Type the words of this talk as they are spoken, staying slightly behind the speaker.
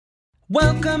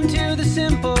Welcome to the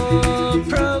Simple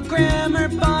Programmer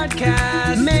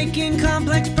Podcast, making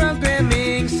complex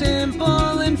programming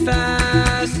simple and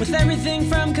fast, with everything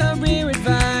from career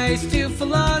advice to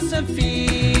philosophy.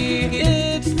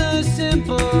 It's the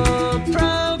Simple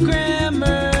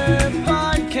Programmer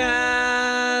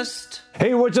Podcast.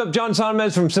 Hey, what's up? John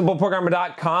Sonmez from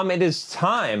SimpleProgrammer.com. It is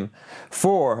time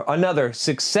for another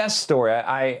success story.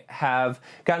 I have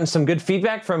gotten some good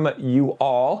feedback from you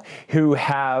all who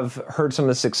have heard some of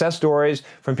the success stories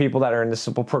from people that are in the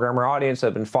Simple Programmer audience that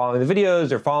have been following the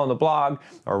videos or following the blog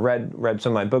or read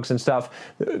some of my books and stuff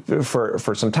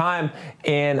for some time.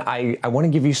 And I want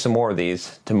to give you some more of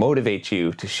these to motivate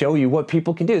you, to show you what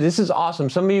people can do. This is awesome.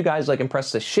 Some of you guys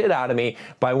impress the shit out of me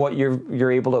by what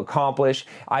you're able to accomplish.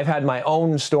 I've had my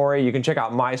own story. You can check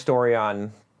out my story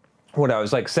on when I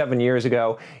was 7 years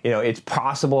ago. It's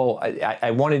possible.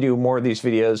 I want to do more of these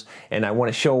videos, and I want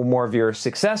to show more of your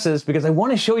successes because I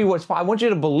want to show you what's possible. I want you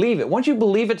to believe it. Once you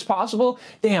believe it's possible,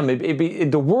 damn,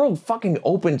 the world fucking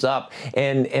opens up,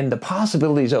 and the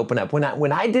possibilities open up.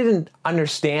 When I didn't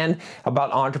understand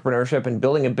about entrepreneurship and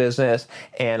building a business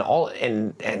and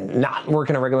not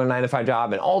working a regular 9-to-5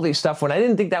 job and all these stuff, when I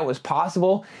didn't think that was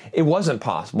possible, it wasn't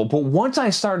possible. But once I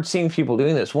started seeing people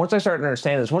doing this, once I started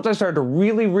understanding this, once I started to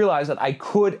really realize that I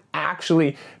could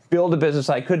actually build a business,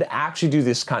 I could actually do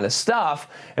this kind of stuff.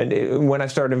 And when I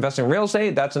started investing in real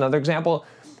estate, that's another example.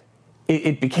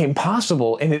 It became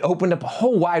possible, and it opened up a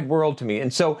whole wide world to me.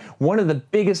 And so one of the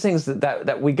biggest things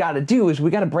that we got to do is we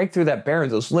got to break through that barrier,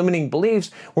 those limiting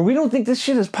beliefs where we don't think this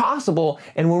shit is possible.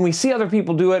 And when we see other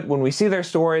people do it, when we see their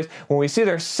stories, when we see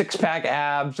their six-pack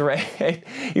abs, right,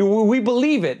 we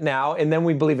believe it now, and then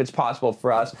we believe it's possible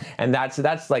for us. And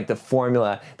that's like the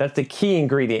formula. That's the key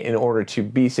ingredient in order to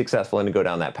be successful and to go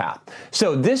down that path.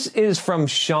 So this is from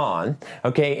Sean,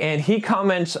 okay, and he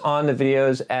comments on the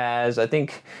videos as, I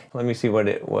think, let me see what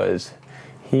it was.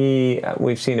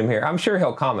 We've seen him here. I'm sure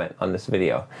he'll comment on this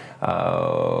video.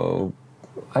 Why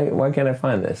can't I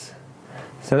find this?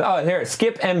 So, here,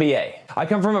 skip MBA. I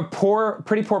come from a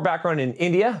pretty poor background in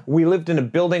India. We lived in a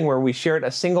building where we shared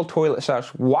a single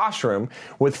toilet/washroom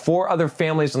with 4 other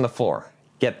families on the floor.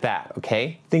 Get that,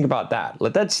 okay? Think about that.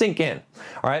 Let that sink in,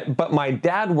 all right? But my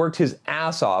dad worked his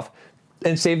ass off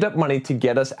and saved up money to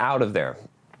get us out of there.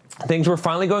 Things were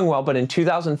finally going well, but in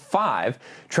 2005,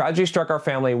 tragedy struck our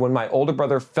family when my older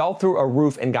brother fell through a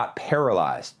roof and got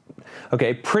paralyzed.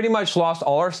 Okay, pretty much lost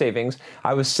all our savings.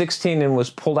 I was 16 and was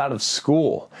pulled out of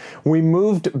school. We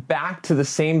moved back to the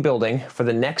same building for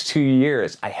the next 2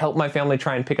 years. I helped my family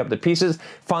try and pick up the pieces.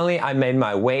 Finally, I made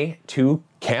my way to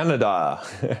Canada.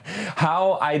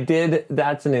 How I did,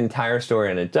 that's an entire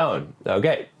story on its own.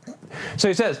 Okay. So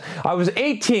he says, I was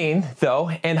 18, though,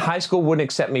 and high school wouldn't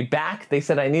accept me back. They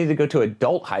said I needed to go to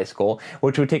adult high school,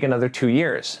 which would take another 2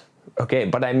 years. Okay,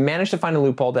 but I managed to find a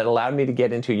loophole that allowed me to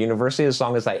get into a university as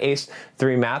long as I aced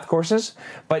 3 math courses,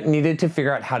 but needed to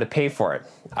figure out how to pay for it.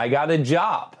 I got a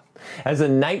job as a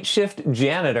night shift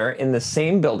janitor in the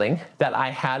same building that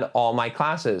I had all my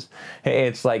classes.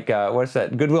 It's like, what's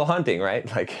that? Good Will Hunting, right?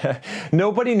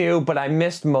 Nobody knew, but I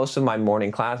missed most of my morning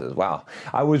classes. Wow.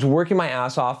 I was working my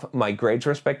ass off. My grades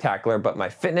were spectacular, but my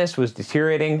fitness was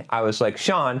deteriorating. I was like,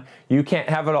 Sean, you can't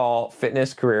have it all.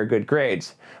 Fitness, career, good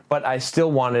grades. But I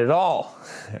still wanted it all.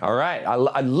 All right.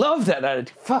 I love that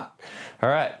attitude. Fuck. All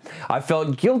right. I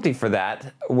felt guilty for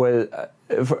that. I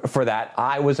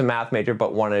was a math major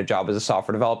but wanted a job as a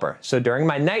software developer. So during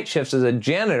my night shifts as a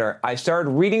janitor, I started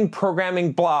reading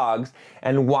programming blogs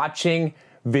and watching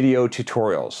video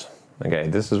tutorials. Okay,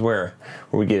 this is where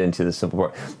we get into the Simple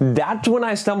Programmer. That's when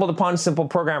I stumbled upon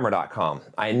SimpleProgrammer.com.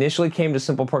 I initially came to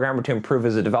Simple Programmer to improve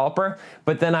as a developer,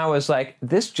 but then I was like,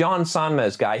 this John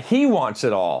Sonmez guy, he wants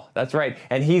it all. That's right,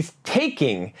 and he's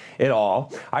taking it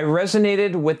all. I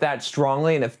resonated with that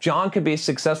strongly, and if John could be a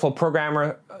successful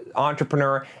programmer,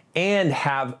 entrepreneur, and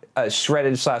have a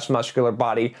shredded/muscular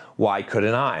body, why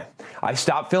couldn't I? I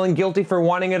stopped feeling guilty for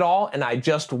wanting it all, and I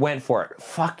just went for it.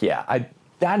 Fuck yeah.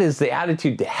 That is the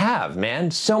attitude to have,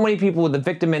 man. So many people with the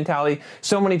victim mentality,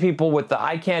 so many people with the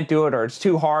I can't do it, or it's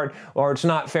too hard, or it's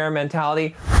not fair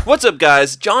mentality. What's up,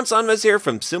 guys? John Sonmez here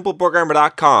from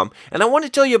SimpleProgrammer.com, and I want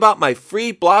to tell you about my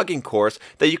free blogging course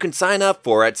that you can sign up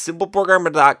for at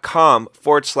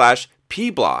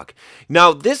SimpleProgrammer.com/pblog.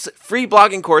 Now, this free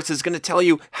blogging course is going to tell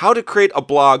you how to create a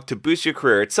blog to boost your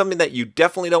career. It's something that you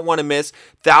definitely don't want to miss.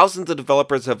 Thousands of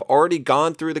developers have already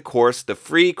gone through the course, the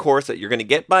free course that you're going to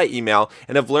get by email,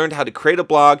 and have learned how to create a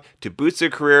blog to boost their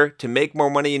career, to make more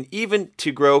money, and even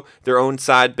to grow their own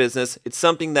side business. It's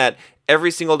something that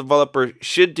every single developer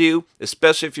should do,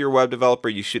 especially if you're a web developer.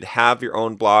 You should have your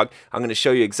own blog. I'm going to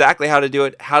show you exactly how to do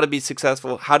it, how to be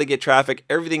successful, how to get traffic,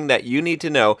 everything that you need to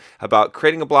know about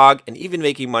creating a blog and even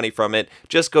making money from it.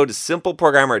 Just go to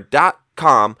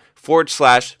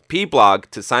simpleprogrammer.com/pblog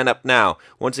to sign up now.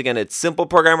 Once again, it's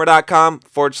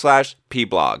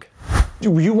simpleprogrammer.com/pblog.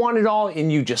 You want it all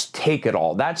and you just take it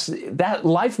all. That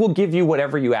life will give you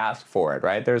whatever you ask for it,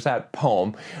 right? There's that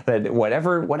poem that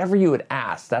whatever you would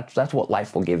ask, that's what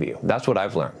life will give you. That's what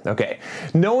I've learned. Okay.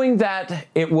 Knowing that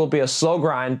it will be a slow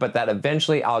grind, but that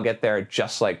eventually I'll get there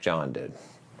just like John did.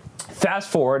 Fast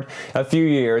forward a few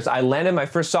years, I landed my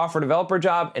first software developer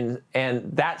job, and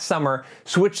that summer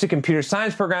switched to computer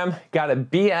science program, got a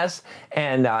BS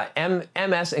and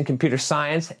MS in computer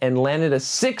science, and landed a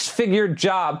 6-figure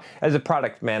job as a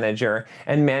product manager,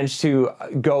 and managed to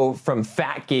go from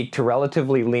fat geek to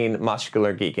relatively lean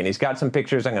muscular geek. And he's got some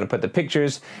pictures. I'm going to put the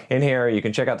pictures in here. You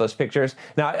can check out those pictures.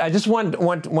 Now, I just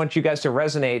want you guys to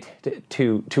resonate,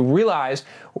 to realize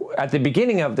at the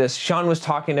beginning of this, Sean was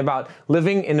talking about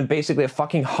living in basically a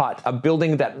fucking hut, a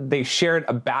building that they shared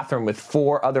a bathroom with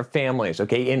 4 other families,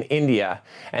 okay, in India.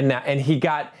 And he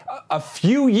got a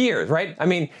few years, right? I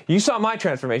mean, you saw my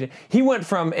transformation. He went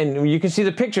from, and you can see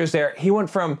the pictures there, he went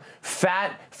from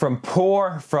fat, from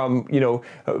poor, from,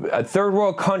 a third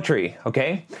world country,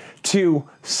 okay, to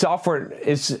software.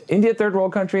 Is India a third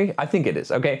world country? I think it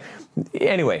is, okay?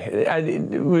 Anyway,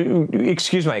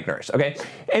 excuse my ignorance, okay?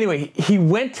 Anyway, he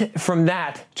went from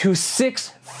that to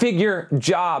 6-figure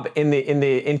job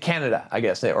in Canada, I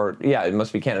guess, or yeah, it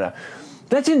must be Canada.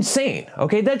 That's insane,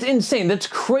 okay? That's insane. That's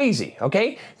crazy,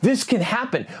 okay? This can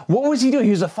happen. What was he doing?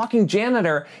 He was a fucking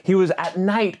janitor. He was at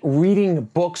night reading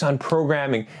books on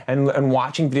programming and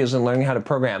watching videos and learning how to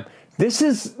program.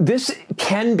 This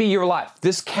can be your life.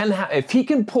 This can if he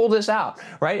can pull this out,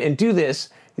 right, and do this,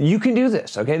 you can do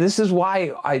this, okay? This is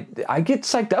why I get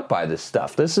psyched up by this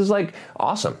stuff. This is like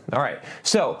awesome. All right,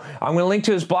 so I'm gonna link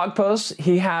to his blog post.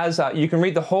 He has, you can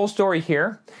read the whole story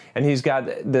here, and he's got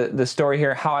the story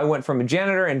here, how I went from a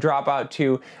janitor and dropout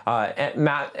to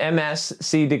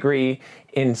MSc degree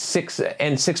in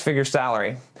 6-figure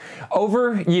salary.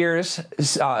 Over the years,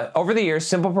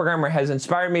 Simple Programmer has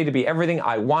inspired me to be everything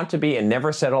I want to be and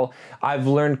never settle. I've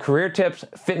learned career tips,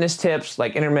 fitness tips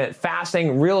like intermittent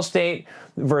fasting, real estate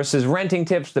versus renting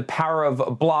tips, the power of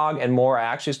a blog, and more. I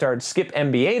actually started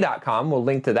skipmba.com. We'll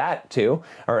link to that too,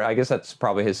 or I guess that's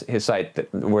probably his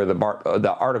site where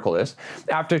the article is,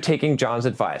 after taking John's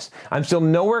advice. I'm still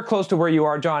nowhere close to where you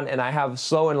are, John, and I have a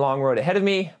slow and long road ahead of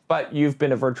me, but you've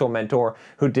been a virtual mentor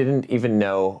who didn't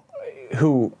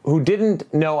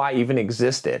know I even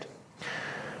existed.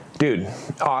 Dude,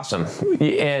 awesome.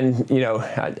 And,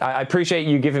 I appreciate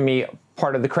you giving me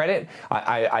part of the credit.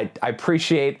 I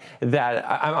appreciate that.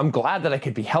 I'm glad that I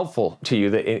could be helpful to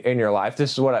you in your life.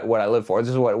 This is what I live for.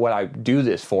 This is what I do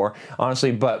this for,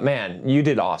 honestly. But man, you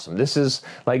did awesome. It's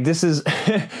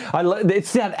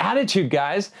that attitude,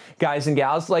 guys and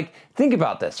gals. Like, think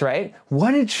about this, right?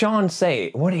 What did Sean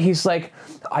say? He's like,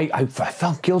 I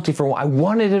felt guilty for I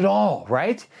wanted it all,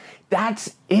 right?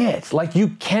 That's it. Like,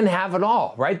 you can have it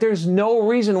all, right? There's no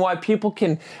reason why people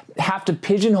can have to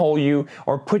pigeonhole you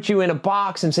or put you in a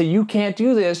box and say, you can't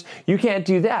do this, you can't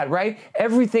do that, right?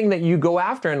 Everything that you go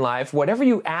after in life, whatever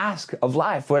you ask of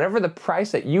life, whatever the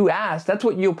price that you ask, that's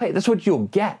what you'll pay. That's what you'll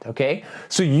get, okay?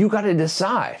 So you got to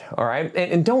decide, all right?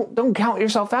 And don't count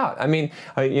yourself out. I mean,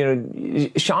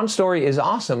 Sean's story is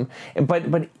awesome, but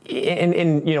I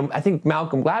think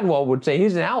Malcolm Gladwell would say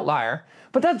he's an outlier,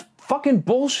 but that's fucking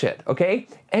bullshit, okay?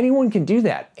 Anyone can do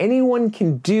that. Anyone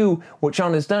can do what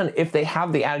Sean has done if they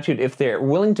have the attitude, if they're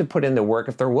willing to put in the work,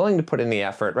 if they're willing to put in the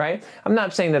effort, right? I'm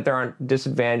not saying that there aren't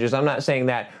disadvantages. I'm not saying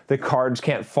that the cards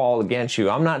can't fall against you.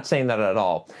 I'm not saying that at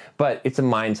all. But it's a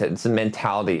mindset. It's a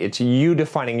mentality. It's you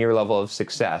defining your level of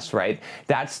success, right?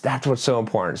 That's what's so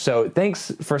important. So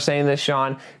thanks for saying this,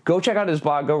 Sean. Go check out his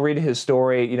blog. Go read his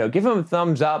story. Give him a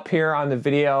thumbs up here on the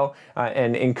video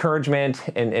and encouragement,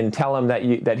 and tell him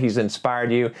that he's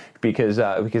inspired you, because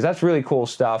that's really cool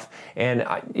stuff. And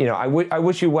I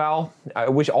wish you well. I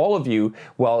wish all of you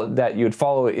well, that you would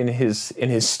follow in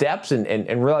his steps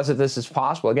and realize that this is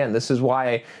possible. Again, this is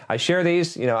why I share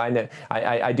these.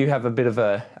 I do have a bit of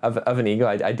an ego.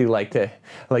 I do like to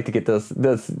get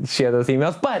those share those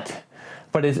emails,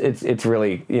 but it's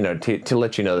really, to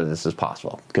let you know that this is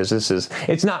possible, because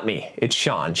it's not me, it's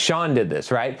Sean. Sean did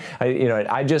this, right?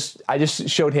 I just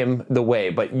showed him the way,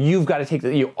 but you've got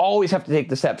to you always have to take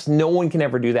the steps. No one can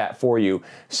ever do that for you.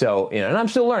 So, and I'm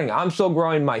still learning. I'm still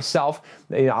growing myself.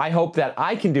 I hope that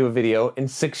I can do a video in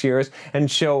 6 years and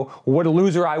show what a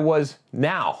loser I was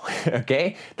now,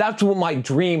 okay? That's what my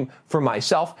dream for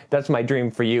myself, that's my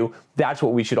dream for you. That's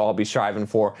what we should all be striving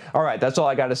for. All right, that's all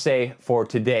I got to say for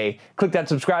today. Click that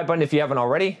subscribe button if you haven't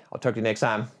already. I'll talk to you next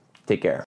time. Take care.